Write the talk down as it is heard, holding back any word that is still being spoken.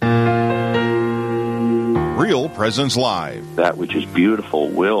Presence Live. That which is beautiful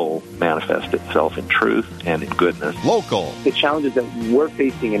will manifest itself in truth and in goodness. Local. The challenges that we're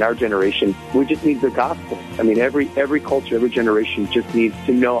facing in our generation, we just need the gospel. I mean, every culture, every generation just needs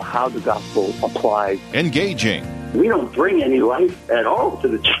to know how the gospel applies. Engaging. We don't bring any life at all to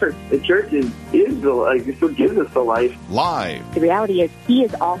the church. The church is the life. It's what gives us the life. Live. The reality is He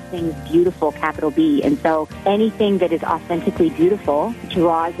is all things beautiful, capital B. And so anything that is authentically beautiful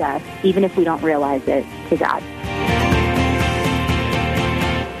draws us, even if we don't realize it, to God.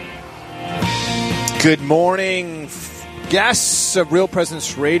 Good morning, guests of Real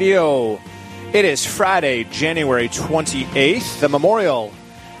Presence Radio. It is Friday, January 28th, the memorial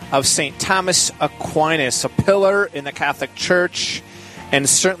of St. Thomas Aquinas, a pillar in the Catholic Church, and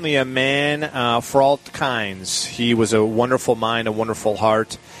certainly a man for all kinds. He was a wonderful mind, a wonderful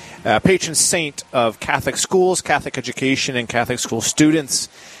heart, patron saint of Catholic schools, Catholic education, and Catholic school students.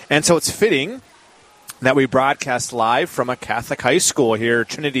 And so it's fitting that we broadcast live from a Catholic high school here,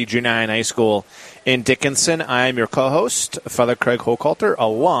 Trinity Junior High School in Dickinson. I am your co-host, Father Craig Hochhalter,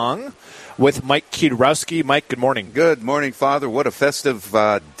 along with Mike Kiedrowski. Mike, good morning. Good morning, Father. What a festive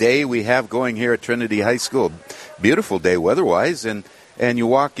day we have going here at Trinity High School. Beautiful day weather-wise, and you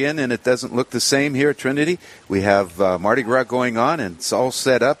walk in and it doesn't look the same here at Trinity. We have Mardi Gras going on, and it's all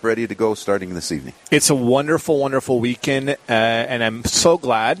set up, ready to go starting this evening. It's a wonderful, wonderful weekend, and I'm so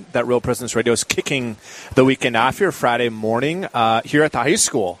glad that Real Presence Radio is kicking the weekend off here Friday morning here at the high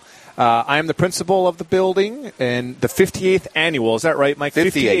school. I am the principal of the building, and the 58th annual, is that right, Mike?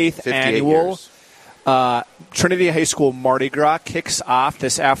 58th annual Trinity High School Mardi Gras kicks off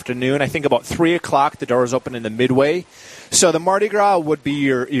this afternoon. I think about 3 o'clock, the doors open in the midway. So the Mardi Gras would be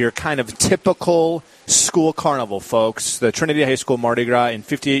your kind of typical school carnival, folks. The Trinity High School Mardi Gras, in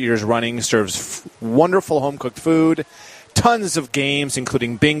 58 years running, serves wonderful home-cooked food, tons of games,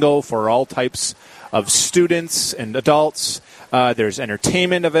 including bingo for all types of students and adults. There's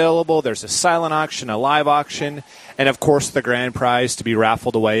entertainment available. There's a silent auction, a live auction, and, of course, the grand prize to be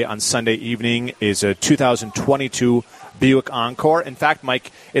raffled away on Sunday evening is a 2022 Buick Encore. In fact,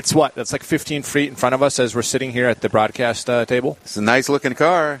 Mike, it's what? That's like 15 feet in front of us as we're sitting here at the broadcast table. It's a nice-looking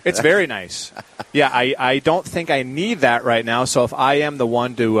car. It's very nice. Yeah, I don't think I need that right now, so if I am the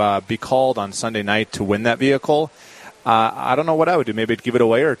one to be called on Sunday night to win that vehicle, I don't know what I would do. Maybe I'd give it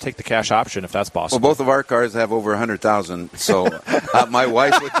away or take the cash option if that's possible. Well, both of our cars have over 100,000, so my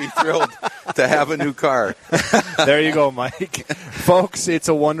wife would be thrilled to have a new car. There you go, Mike. Folks, it's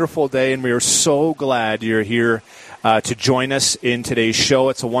a wonderful day, and we are so glad you're here to join us in today's show.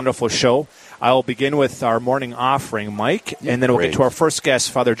 It's a wonderful show. I'll begin with our morning offering, Mike, and then we'll get to our first guest,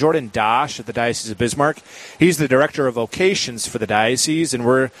 Father Jordan Dosh at the Diocese of Bismarck. He's the Director of Vocations for the Diocese, and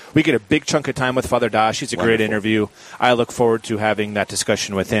we get a big chunk of time with Father Dosh. He's a great interview. I look forward to having that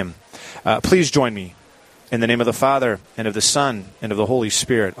discussion with him. Please join me in the name of the Father, and of the Son, and of the Holy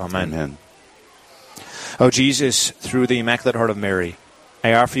Spirit. Amen. Amen. O Jesus, through the Immaculate Heart of Mary,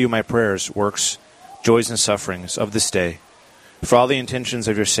 I offer you my prayers, works, joys, and sufferings of this day, for all the intentions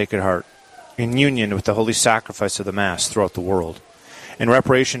of your Sacred Heart, in union with the holy sacrifice of the Mass throughout the world, in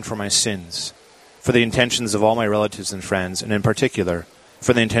reparation for my sins, for the intentions of all my relatives and friends, and in particular,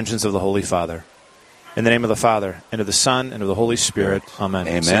 for the intentions of the Holy Father. In the name of the Father, and of the Son, and of the Holy Spirit. Amen.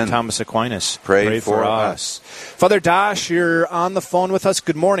 Amen. St. Thomas Aquinas, pray for us. Father Dosh, you're on the phone with us.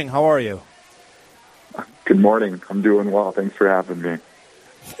 Good morning. How are you? Good morning. I'm doing well. Thanks for having me.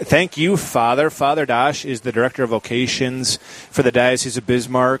 Thank you, Father. Father Dosh is the Director of Vocations for the Diocese of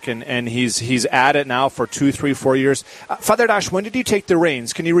Bismarck, and he's at it now for 2, 3, 4 years. Father Dosh, when did you take the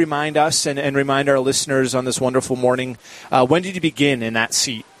reins? Can you remind us and remind our listeners on this wonderful morning, when did you begin in that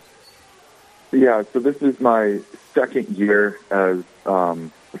seat? Yeah, so this is my second year as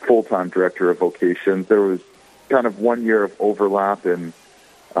full-time Director of Vocations. There was kind of 1 year of overlap in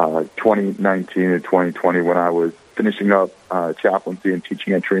 2019 and 2020 when I was finishing up chaplaincy and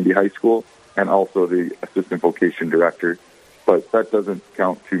teaching at Trinity High School, and also the Assistant Vocation Director. But that doesn't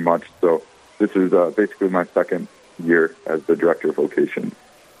count too much, so this is basically my second year as the Director of Vocation.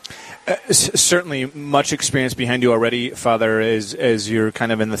 Certainly much experience behind you already, Father, as you're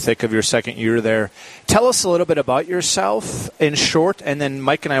kind of in the thick of your second year there. Tell us a little bit about yourself in short, and then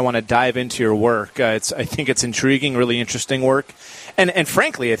Mike and I want to dive into your work. I think it's intriguing, really interesting work. And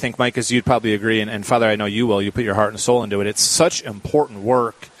frankly, I think, Mike, as you'd probably agree, and Father, I know you will, you put your heart and soul into it. It's such important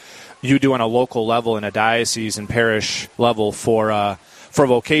work you do on a local level, in a diocese and parish level for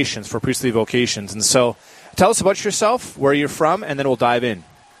vocations, for priestly vocations. And so tell us about yourself, where you're from, and then we'll dive in.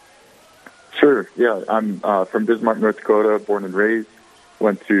 Sure, yeah. I'm from Bismarck, North Dakota, born and raised.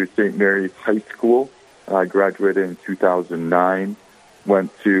 Went to St. Mary's High School. I graduated in 2009.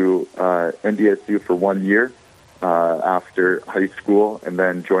 Went to NDSU for 1 year. after high school, and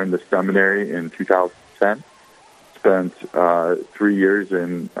then joined the seminary in 2010. Spent 3 years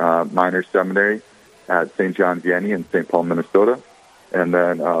in minor seminary at St. John Vianney in St. Paul, Minnesota, and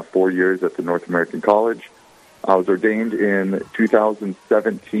then 4 years at the North American College. I was ordained in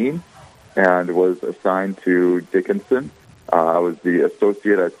 2017 and was assigned to Dickinson. I was the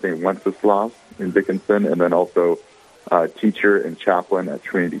associate at St. Wenceslas in Dickinson, and then also teacher and chaplain at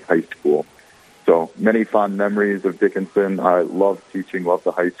Trinity High School. So many fond memories of Dickinson. I love teaching, love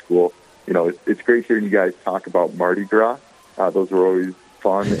the high school. You know, it's great hearing you guys talk about Mardi Gras. Those were always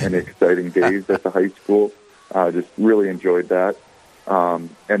fun and exciting days at the high school. Just really enjoyed that. And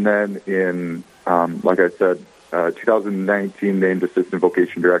then in, like I said, 2019 named assistant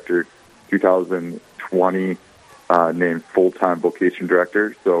vocation director, 2020 named full-time vocation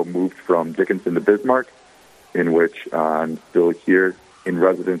director, so moved from Dickinson to Bismarck, in which I'm still here in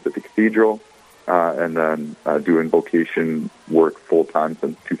residence at the cathedral, and then doing vocation work full-time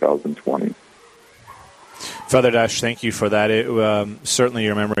since 2020. Father Dash, thank you for that. Certainly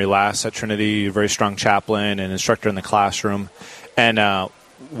your memory lasts at Trinity. You're a very strong chaplain and instructor in the classroom. And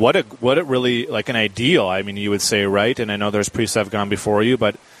what a really, like an ideal, I mean, you would say, right? And I know there's priests that have gone before you,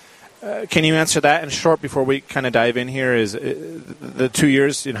 but can you answer that in short before we kind of dive in here? Is the 2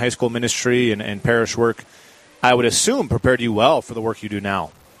 years in high school ministry and parish work, I would assume, prepared you well for the work you do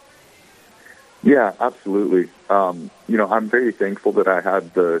now? Yeah, absolutely. You know, I'm very thankful that I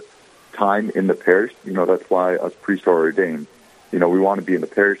had the time in the parish. You know, that's why us priests are ordained. You know, we want to be in the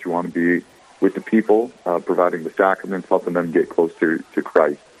parish. We want to be with the people, providing the sacraments, helping them get closer to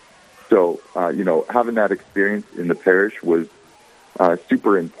Christ. So, you know, having that experience in the parish was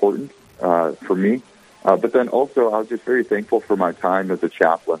super important for me. But then also, I was just very thankful for my time as a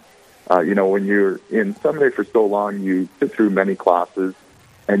chaplain. You know, when you're in seminary for so long, you sit through many classes,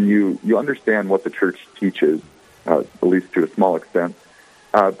 and you understand what the church teaches, at least to a small extent.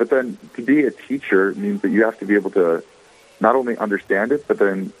 But then to be a teacher means that you have to be able to not only understand it, but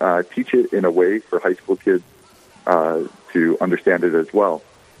then teach it in a way for high school kids to understand it as well.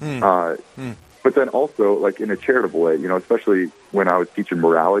 But then also, like, in a charitable way, you know, especially when I was teaching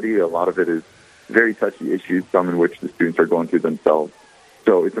morality, a lot of it is very touchy issues, some in which the students are going through themselves.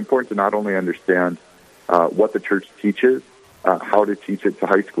 So it's important to not only understand what the church teaches, how to teach it to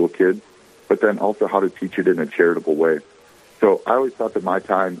high school kids, but then also how to teach it in a charitable way. So I always thought that my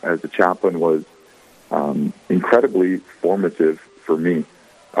time as a chaplain was incredibly formative for me,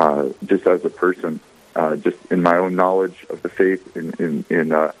 just as a person, just in my own knowledge of the faith, in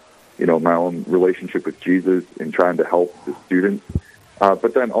you know, my own relationship with Jesus, in trying to help the students.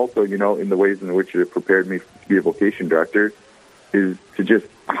 But then also, you know, in the ways in which it prepared me to be a vocation director, is to just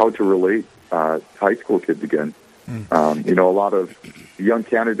how to relate to high school kids again. You know, a lot of young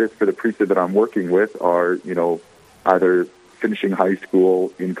candidates for the priesthood that I'm working with are, you know, either finishing high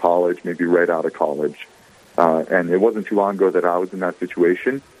school, in college, maybe right out of college. And it wasn't too long ago that I was in that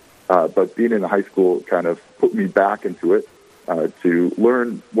situation. But being in the high school kind of put me back into it to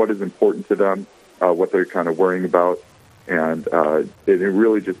learn what is important to them, what they're kind of worrying about. And it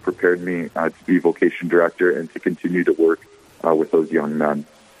really just prepared me to be vocation director and to continue to work with those young men.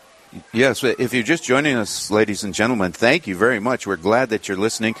 Yes, if you're just joining us, ladies and gentlemen, thank you very much. We're glad that you're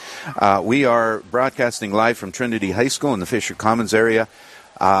listening. We are broadcasting live from Trinity High School in the Fisher Commons area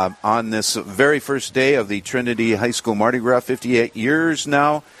on this very first day of the Trinity High School Mardi Gras, 58 years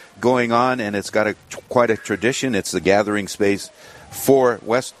now going on, and it's got quite a tradition. It's the gathering space for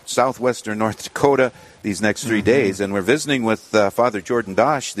southwestern North Dakota these next 3 days. And we're visiting with Father Jordan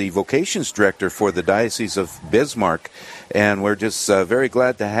Dosh, the vocations director for the Diocese of Bismarck. And we're just very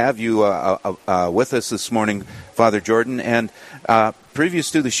glad to have you with us this morning, Father Jordan. And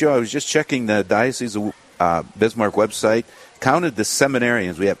previous to the show, I was just checking the Diocese of Bismarck website, counted the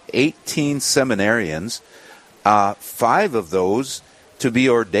seminarians. We have 18 seminarians, 5 of those to be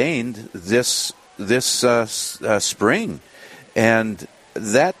ordained this spring. And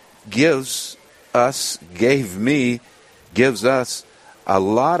that gives us a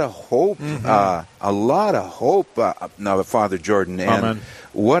lot of hope, now, Father Jordan. And Amen.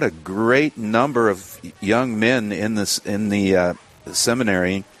 What a great number of young men in the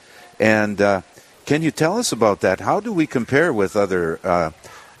seminary. And can you tell us about that? How do we compare with other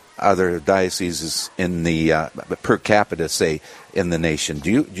dioceses in the per capita, say, in the nation?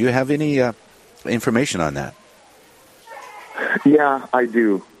 Do you have any information on that? Yeah, I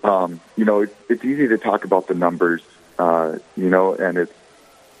do. You know, it's easy to talk about the numbers, you know, and it's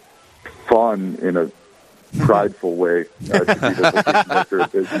fun in a prideful way to be the vocation director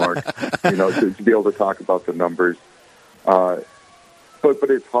at Bismarck, you know, to be able to talk about the numbers. But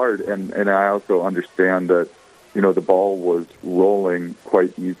it's hard, and I also understand that, the ball was rolling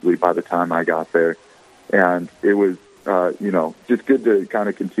quite easily by the time I got there. And it was, just good to kind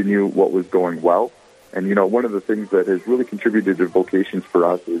of continue what was going well. And, one of the things that has really contributed to vocations for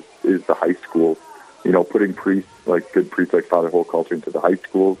us is the high schools. Putting priests, like good priests like Father Holculture into the high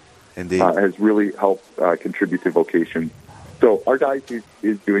schools has really helped contribute to vocations. So our diocese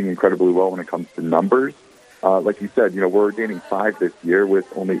is doing incredibly well when it comes to numbers. Like you said, we're ordaining 5 this year with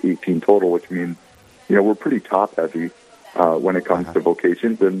only 18 total, which means, we're pretty top-heavy when it comes to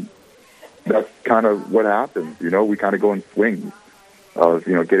vocations. And that's kind of what happens. We kind of go in swings of,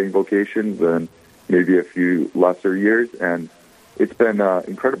 getting vocations and maybe a few lesser years. And it's been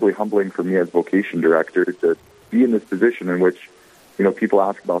incredibly humbling for me as vocation director to be in this position in which, people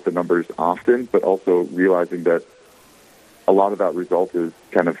ask about the numbers often, but also realizing that a lot of that result is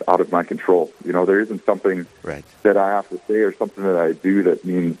kind of out of my control. There isn't something that I have to say or something that I do that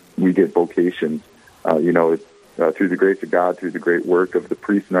means we get vocations. It's through the grace of God, through the great work of the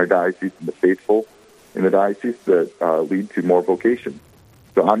priests in our diocese and the faithful in the diocese that lead to more vocations.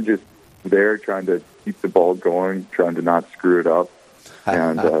 So I'm just there trying to keep the ball going, trying to not screw it up,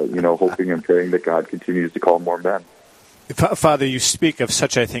 and, hoping and praying that God continues to call more men. Father, you speak of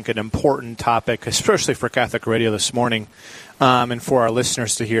such, I think, an important topic, especially for Catholic Radio this morning, and for our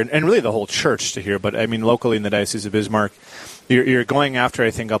listeners to hear, and really the whole church to hear, but I mean locally in the Diocese of Bismarck. You're going after,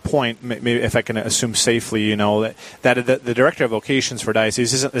 I think, a point, maybe if I can assume safely, that the director of vocations for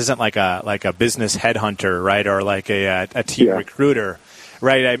diocese isn't like a business headhunter, right, or like a team recruiter,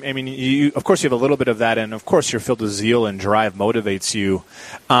 right? I mean, you of course you have a little bit of that, and of course you're filled with zeal and drive motivates you,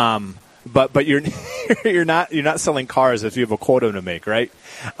 but you're not selling cars if you have a quota to make, right?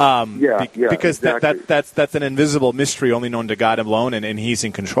 Because exactly. that's an invisible mystery only known to God alone, and He's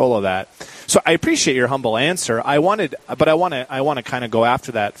in control of that. So I appreciate your humble answer. I want to kind of go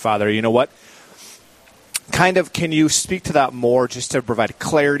after that, Father. You know what? Kind of, can you speak to that more, just to provide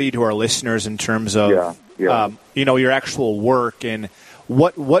clarity to our listeners in terms of your actual work, and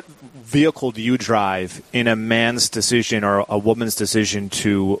what vehicle do you drive in a man's decision or a woman's decision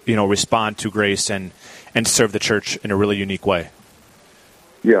to respond to grace and serve the church in a really unique way?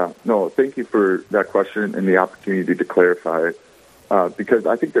 Yeah, no, thank you for that question and the opportunity to clarify it, because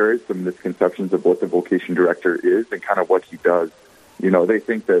I think there is some misconceptions of what the vocation director is and kind of what he does. They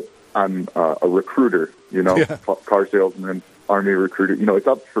think that I'm a recruiter, car salesman, army recruiter.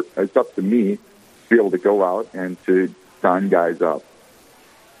 It's up to me to be able to go out and to sign guys up.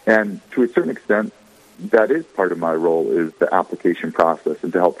 And to a certain extent, that is part of my role, is the application process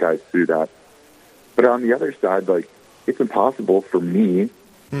and to help guys through that. But on the other side, it's impossible for me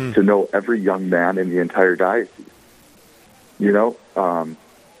to know every young man in the entire diocese.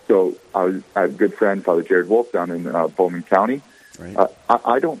 So I have a good friend, Father Jared Wolf, down in Bowman County. Right.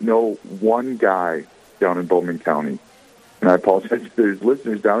 I don't know one guy down in Bowman County. And I apologize if there's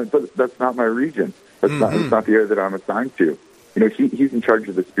listeners down there, but that's not my region. That's not the area that I'm assigned to. He's in charge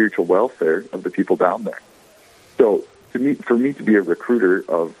of the spiritual welfare of the people down there. So for me to be a recruiter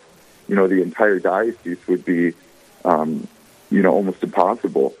of, the entire diocese would be, almost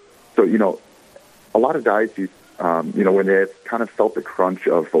impossible. So, a lot of dioceses, when they've kind of felt the crunch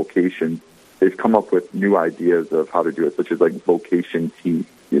of vocation, they've come up with new ideas of how to do it, such as vocation tea,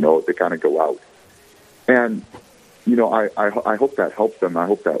 they kind of go out. And, I hope that helps them. I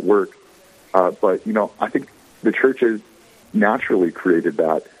hope that works. But, I think the church has naturally created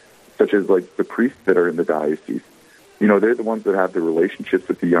that, such as the priests that are in the diocese. They're the ones that have the relationships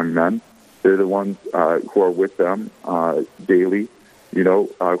with the young men. They're the ones who are with them daily, who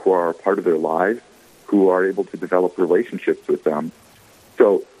are a part of their lives, who are able to develop relationships with them.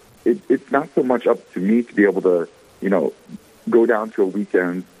 So it's not so much up to me to be able to, go down to a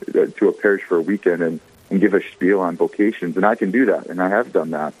weekend, to a parish for a weekend and give a spiel on vocations. And I can do that, and I have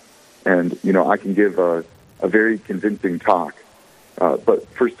done that. And, I can give a very convincing talk. But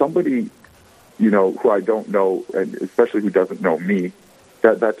for somebody, who I don't know, and especially who doesn't know me,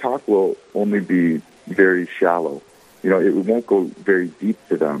 that talk will only be very shallow. It won't go very deep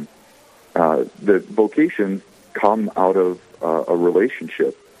to them. The vocations come out of a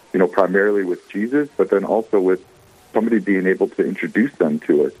relationship, primarily with Jesus, but then also with somebody being able to introduce them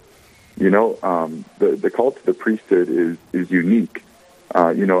to it. The call to the priesthood is unique.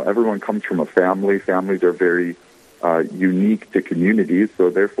 Everyone comes from a family. Families are very unique to communities, so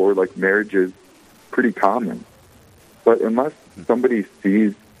therefore, marriage is pretty common. But unless somebody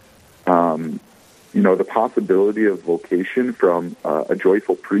sees, the possibility of vocation from a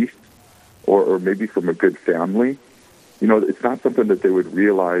joyful priest or maybe from a good family, it's not something that they would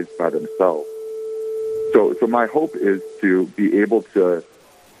realize by themselves. So my hope is to be able to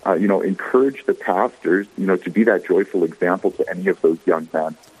encourage the pastors, to be that joyful example to any of those young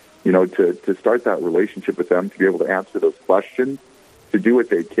men, to start that relationship with them, to be able to answer those questions, to do what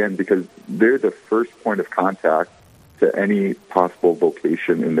they can, because they're the first point of contact to any possible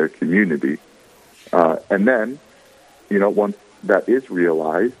vocation in their community. And then, once that is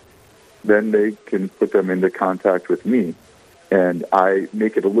realized, then they can put them into contact with me. And I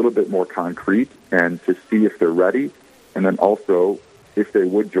make it a little bit more concrete and to see if they're ready, and then also if they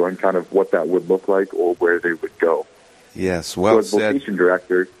would join, kind of what that would look like or where they would go. Yes, well so as vocation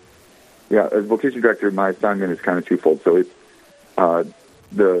director, as vocation director, my assignment is kind of twofold. So it's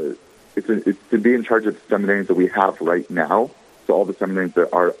to be in charge of the seminaries that we have right now. So all the seminaries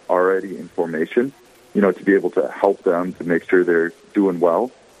that are already in formation, to be able to help them to make sure they're doing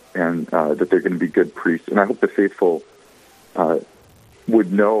well and that they're going to be good priests. And I hope the faithful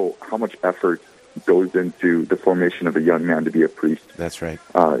would know how much effort goes into the formation of a young man to be a priest. That's right.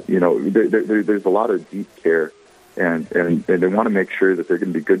 There's a lot of deep care, and they want to make sure that they're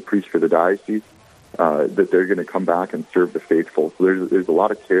going to be good priests for the diocese, that they're going to come back and serve the faithful. So there's a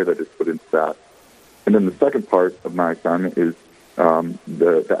lot of care that is put into that. And then the second part of my assignment is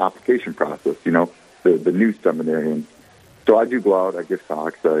the application process, the new seminarians. So I do go out, I give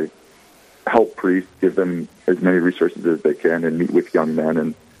talks, I help priests, give them as many resources as they can, and meet with young men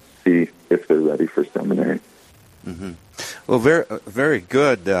and see if they're ready for seminary. Mm-hmm. Well, very, very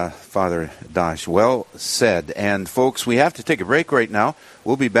good, Father Dash. Well said. And folks, we have to take a break right now.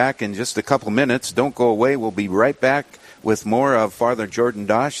 We'll be back in just a couple minutes. Don't go away. We'll be right back with more of Father Jordan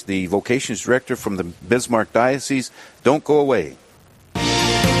Dash, the Vocations Director from the Bismarck Diocese. Don't go away.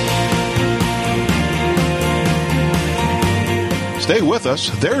 Stay with us.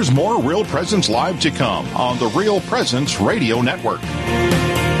 There's more Real Presence Live to come on the Real Presence Radio Network.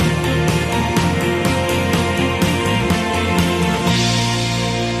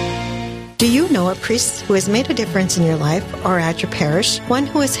 Do you know a priest who has made a difference in your life or at your parish? One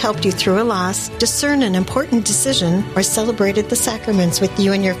who has helped you through a loss, discern an important decision, or celebrated the sacraments with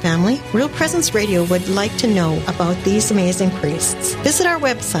you and your family? Real Presence Radio would like to know about these amazing priests. Visit our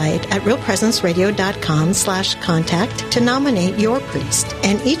website at realpresenceradio.com/contact to nominate your priest.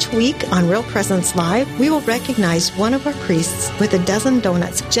 And each week on Real Presence Live, we will recognize one of our priests with a dozen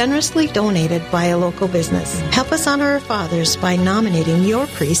donuts generously donated by a local business. Help us honor our fathers by nominating your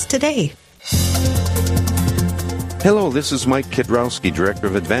priest today. Hello, this is Mike Kidrowski, Director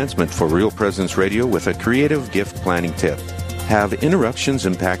of Advancement for Real Presence Radio with a creative gift planning tip. Have interruptions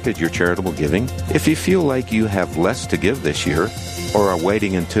impacted your charitable giving? If you feel like you have less to give this year or are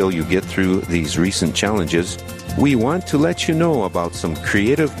waiting until you get through these recent challenges, we want to let you know about some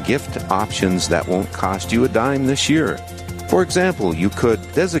creative gift options that won't cost you a dime this year. For example, you could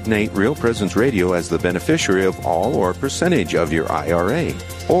designate Real Presence Radio as the beneficiary of all or percentage of your IRA,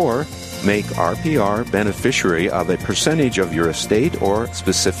 or make RPR beneficiary of a percentage of your estate or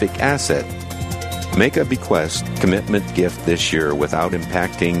specific asset. Make a bequest commitment gift this year without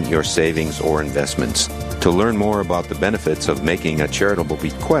impacting your savings or investments. To learn more about the benefits of making a charitable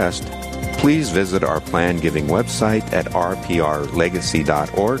bequest, please visit our plan giving website at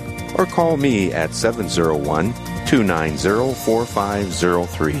rprlegacy.org or call me at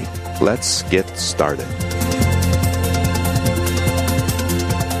 701-290-4503. Let's get started.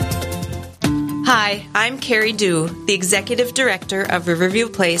 Hi, I'm Carrie Dew, the Executive Director of Riverview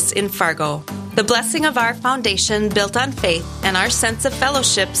Place in Fargo. The blessing of our foundation built on faith and our sense of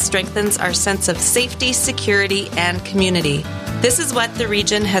fellowship strengthens our sense of safety, security, and community. This is what the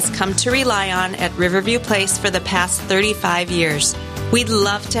region has come to rely on at Riverview Place for the past 35 years. We'd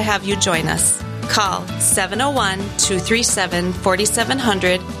love to have you join us. Call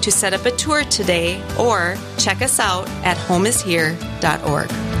 701-237-4700 to set up a tour today or check us out at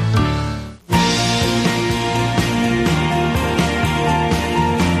homeishere.org.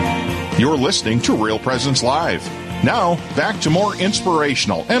 You're listening to Real Presence Live. Now, back to more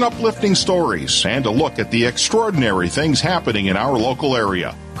inspirational and uplifting stories and a look at the extraordinary things happening in our local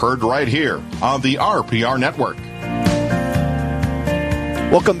area. Heard right here on the RPR Network.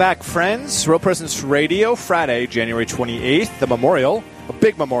 Welcome back, friends. Real Presence Radio, Friday, January 28th, the memorial,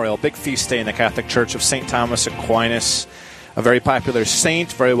 big feast day in the Catholic Church of St. Thomas Aquinas, a very popular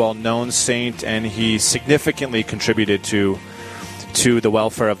saint, very well-known saint, and he significantly contributed to the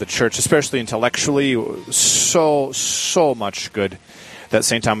welfare of the church, especially intellectually. So much good that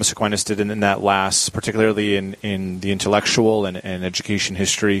St. Thomas Aquinas did in that last, particularly in the intellectual and education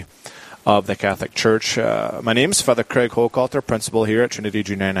history of the Catholic Church. My name is Father Craig Hochhalter, principal here at Trinity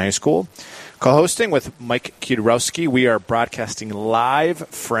Junior High School. Co-hosting with Mike Kidrowski, we are broadcasting live,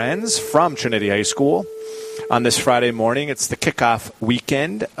 friends, from Trinity High School. on this Friday morning. It's the kickoff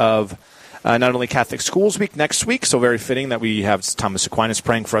weekend of not only Catholic Schools Week next week, so very fitting that we have Thomas Aquinas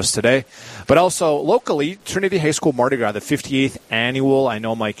praying for us today, but also locally, Trinity High School Mardi Gras, the 58th annual. I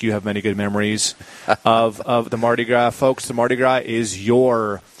know, Mike, you have many good memories of the Mardi Gras. Folks, the Mardi Gras is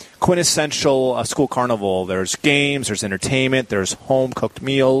your quintessential school carnival. There's games, there's entertainment, there's home-cooked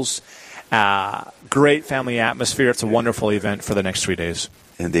meals, great family atmosphere. It's a wonderful event for the next 3 days.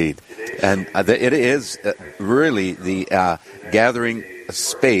 Indeed. And it is really the gathering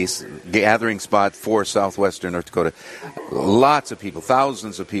spot for southwestern North Dakota. Lots of people,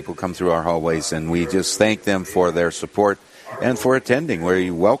 thousands of people come through our hallways, and we just thank them for their support and for attending. We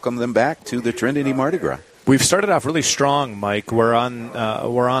welcome them back to the Trinity Mardi Gras. We've started off really strong, Mike. We're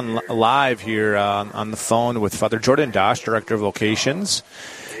on live here on the phone with Father Jordan Dasch, Director of Vocations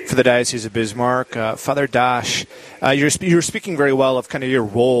for the Diocese of Bismarck. Father Dasch, you're speaking very well of kind of your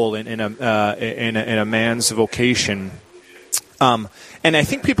role in a man's vocation. And I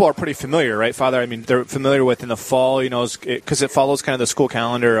think people are pretty familiar, right, Father? I mean, they're familiar with in the fall, because it follows kind of the school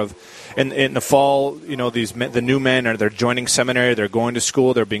calendar of, in the fall, the new men they're joining seminary, they're going to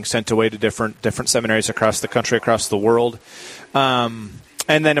school, they're being sent away to different seminaries across the country, across the world. And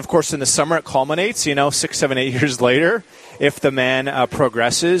then, of course, in the summer it culminates, 6, 7, 8 years later, if the man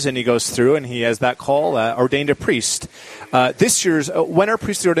progresses and he goes through and he has that call, ordained a priest. When are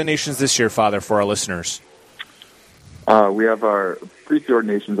priestly ordinations this year, Father, for our listeners? We have our priestly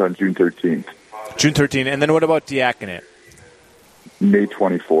ordinations on June 13th. June 13th. And then what about diaconate? May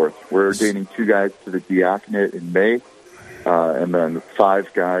 24th. We're ordaining 2 guys to the diaconate in May, and then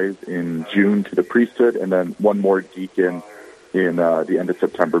 5 guys in June to the priesthood, and then 1 more deacon in the end of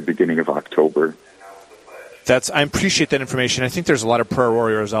September, beginning of October. I appreciate that information. I think there's a lot of prayer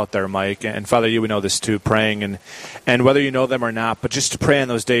warriors out there, Mike, and Father, you would know this too, praying, and whether you know them or not, but just to pray on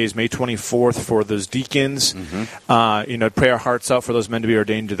those days, May 24th for those deacons, pray our hearts out for those men to be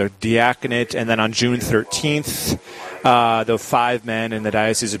ordained to their diaconate, and then on June 13th, the 5 men in the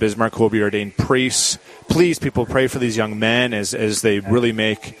Diocese of Bismarck who will be ordained priests. Please, people, pray for these young men as they really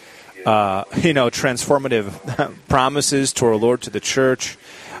make, transformative promises to our Lord, to the Church.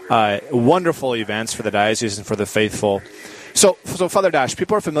 Wonderful events for the diocese and for the faithful. So Father Dasch,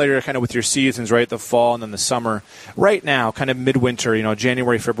 people are familiar kind of with your seasons, right? The fall and then the summer. Right now, kind of midwinter,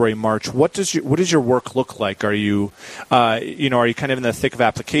 January, February, March. What does your work look like? Are you, are you kind of in the thick of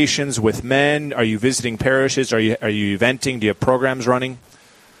applications with men? Are you visiting parishes? Are you eventing? Do you have programs running?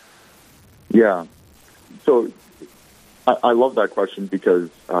 Yeah. So I love that question because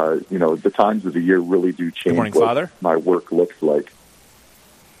the times of the year really do change. Good morning, Father. My work looks like.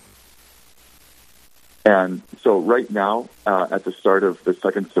 And so right now, at the start of the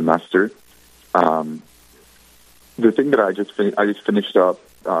second semester, the thing that I just finished up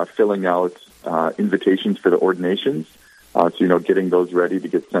filling out invitations for the ordinations, so getting those ready to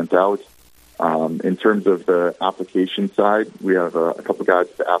get sent out. In terms of the application side, we have a couple guys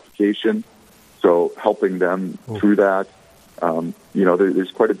to application, so helping them through that.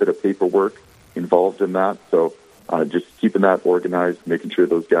 There's quite a bit of paperwork involved in that, so just keeping that organized, making sure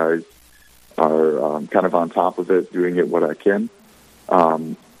those guys are kind of on top of it, doing it what I can.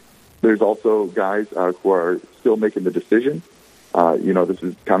 There's also guys who are still making the decision. This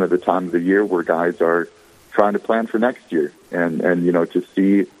is kind of the time of the year where guys are trying to plan for next year and to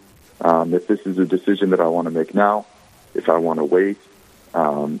see if this is a decision that I want to make now, if I want to wait,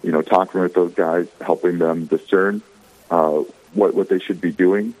 talking with those guys, helping them discern what they should be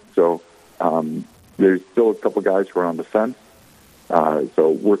doing. So there's still a couple guys who are on the fence.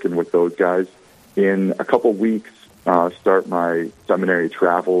 So working with those guys. In a couple weeks, start my seminary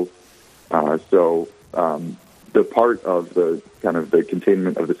travels. So the part of the kind of the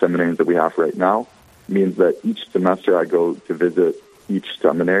containment of the seminarians that we have right now means that each semester I go to visit each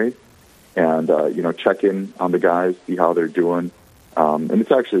seminary and, check in on the guys, see how they're doing. And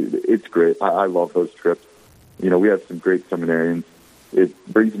it's great. I love those trips. We have some great seminarians. It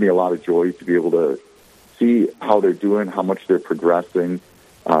brings me a lot of joy to be able to see how they're doing, how much they're progressing,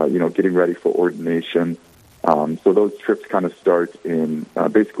 getting ready for ordination. So those trips kind of start in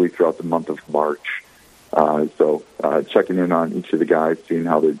basically throughout the month of March. So checking in on each of the guys, seeing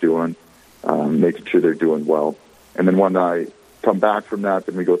how they're doing, making sure they're doing well. And then when I come back from that,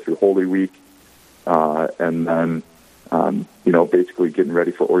 then we go through Holy Week, and then, basically getting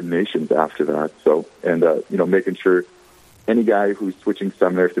ready for ordinations after that. So, and, making sure any guy who's switching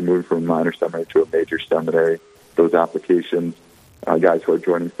seminary, if they're moving from a minor seminary to a major seminary, those applications, guys who are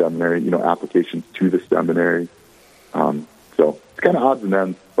joining seminary, applications to the seminary. So it's kind of odds and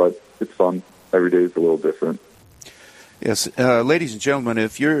ends, but it's fun. Every day is a little different. Yes, ladies and gentlemen,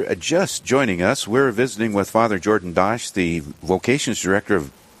 if you're just joining us, we're visiting with Father Jordan Dosch, the Vocations Director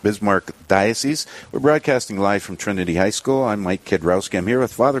of Bismarck Diocese. We're broadcasting live from Trinity High School. I'm Mike Kidrowski. I'm here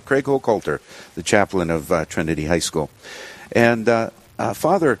with Father Craig Hochhalter, the chaplain of Trinity High School. And,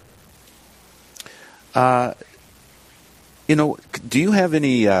 Father, do you have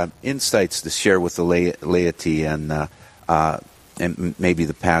any insights to share with the laity and maybe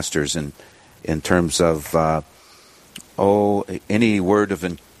the pastors in terms of any word of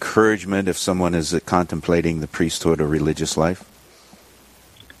encouragement if someone is contemplating the priesthood or religious life?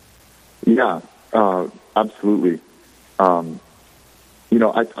 Yeah, absolutely. I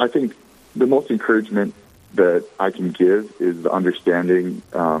think the most encouragement that I can give is the understanding,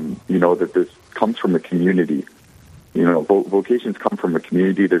 that this comes from a community. Vocations come from a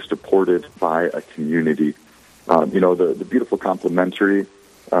community. They're supported by a community. The beautiful complementary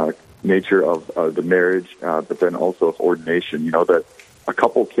nature of the marriage, but then also of ordination, that a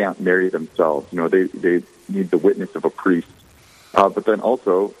couple can't marry themselves. They need the witness of a priest. But then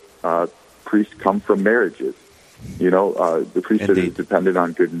also, priests come from marriages. The priesthood is dependent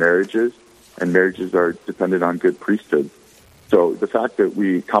on good marriages, and marriages are dependent on good priesthoods. So the fact that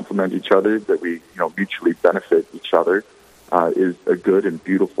we complement each other, that we mutually benefit each other, is a good and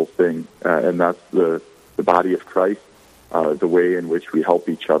beautiful thing, and that's the body of Christ, the way in which we help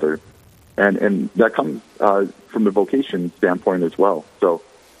each other. And that comes from the vocation standpoint as well. So,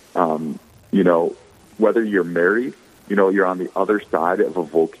 whether you're married, you're on the other side of a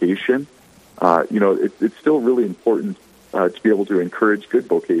vocation, it's still really important to be able to encourage good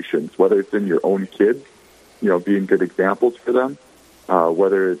vocations, whether it's in your own kids, being good examples for them,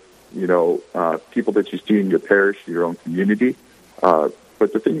 whether it's, people that you see in your parish, your own community. But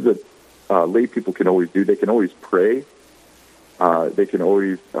the things that lay people can always do, they can always pray. They can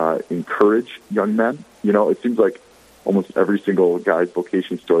always encourage young men. It seems like almost every single guy's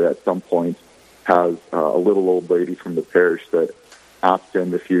vocation story at some point has a little old lady from the parish that asked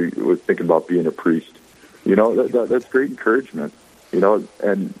him if he was thinking about being a priest. That's great encouragement.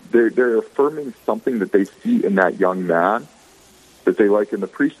 And they're affirming something that they see in that young man that they like in the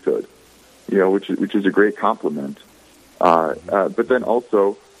priesthood, which is a great compliment. But then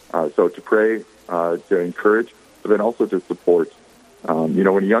also, so to pray, to encourage, but then also to support.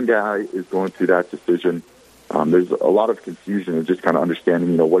 When a young guy is going through that decision, there's a lot of confusion and just kind of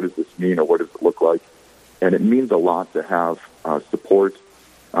understanding, what does this mean or what does it look like? And it means a lot to have support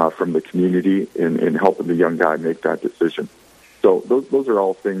from the community in helping the young guy make that decision. So those are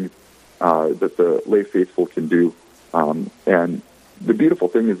all things that the lay faithful can do. And the beautiful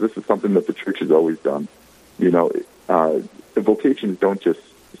thing is this is something that the church has always done. The vocations don't just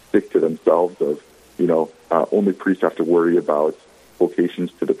stick to themselves of, only priests have to worry about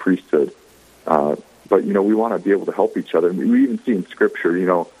vocations to the priesthood. But, we want to be able to help each other. We even see in Scripture,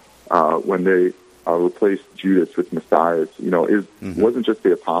 when they replaced Judas with Matthias, it wasn't just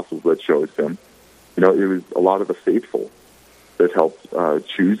the apostles that chose him. It was a lot of the faithful that helped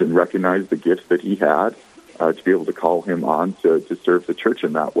choose and recognize the gifts that he had to be able to call him on to serve the church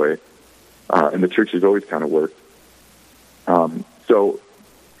in that way. And the church has always kind of worked. So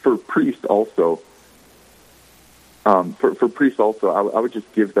for priests also, I would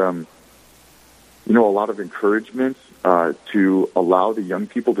just give them, a lot of encouragement to allow the young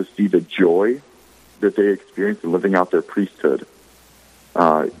people to see the joy that they experience in living out their priesthood.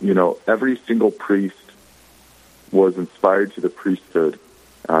 Every single priest was inspired to the priesthood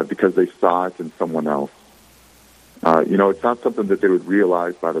because they saw it in someone else. It's not something that they would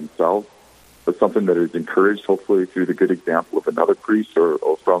realize by themselves, but something that is encouraged, hopefully, through the good example of another priest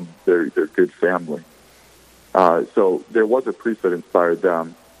or from their good family. So there was a priest that inspired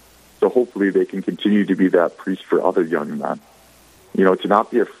them. So hopefully they can continue to be that priest for other young men. To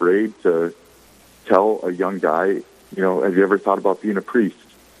not be afraid to tell a young guy, have you ever thought about being a priest?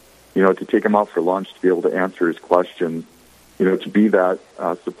 To take him out for lunch, to be able to answer his questions, to be that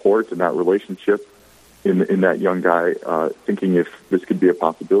support and that relationship in that young guy, thinking if this could be a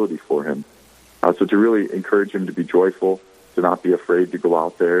possibility for him. So to really encourage him to be joyful, to not be afraid to go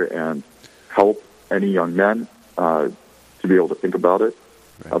out there and help any young men to be able to think about it.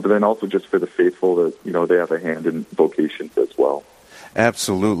 Right. But then also just for the faithful that, they have a hand in vocations as well.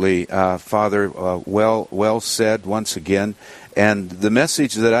 Absolutely, Father. Well said once again. And the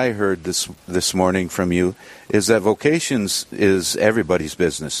message that I heard this morning from you is that vocations is everybody's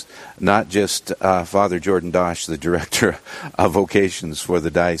business, not just Father Jordan Dosch, the director of vocations for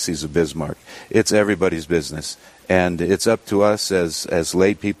the Diocese of Bismarck. It's everybody's business, and it's up to us as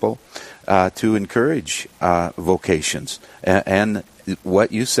lay people to encourage vocations. And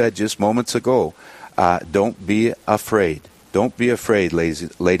what you said just moments ago, don't be afraid. Don't be afraid,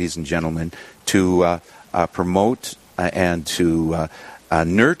 ladies and gentlemen, to promote and to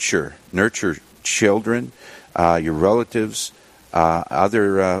nurture children, your relatives,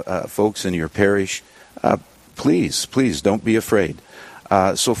 other folks in your parish. Please don't be afraid.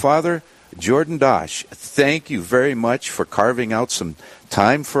 So, Father Jordan Dosh, thank you very much for carving out some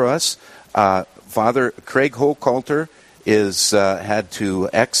time for us. Father Craig Hochhalter had to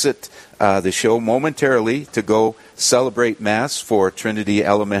exit the show momentarily to go celebrate Mass for Trinity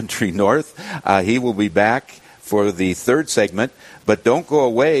Elementary North. He will be back for the third segment, but don't go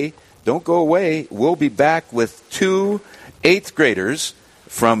away. Don't go away. We'll be back with 2 8th graders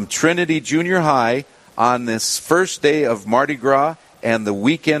from Trinity Junior High on this first day of Mardi Gras and the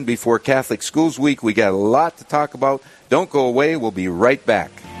weekend before Catholic Schools Week. We got a lot to talk about. Don't go away. We'll be right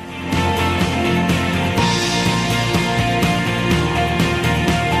back.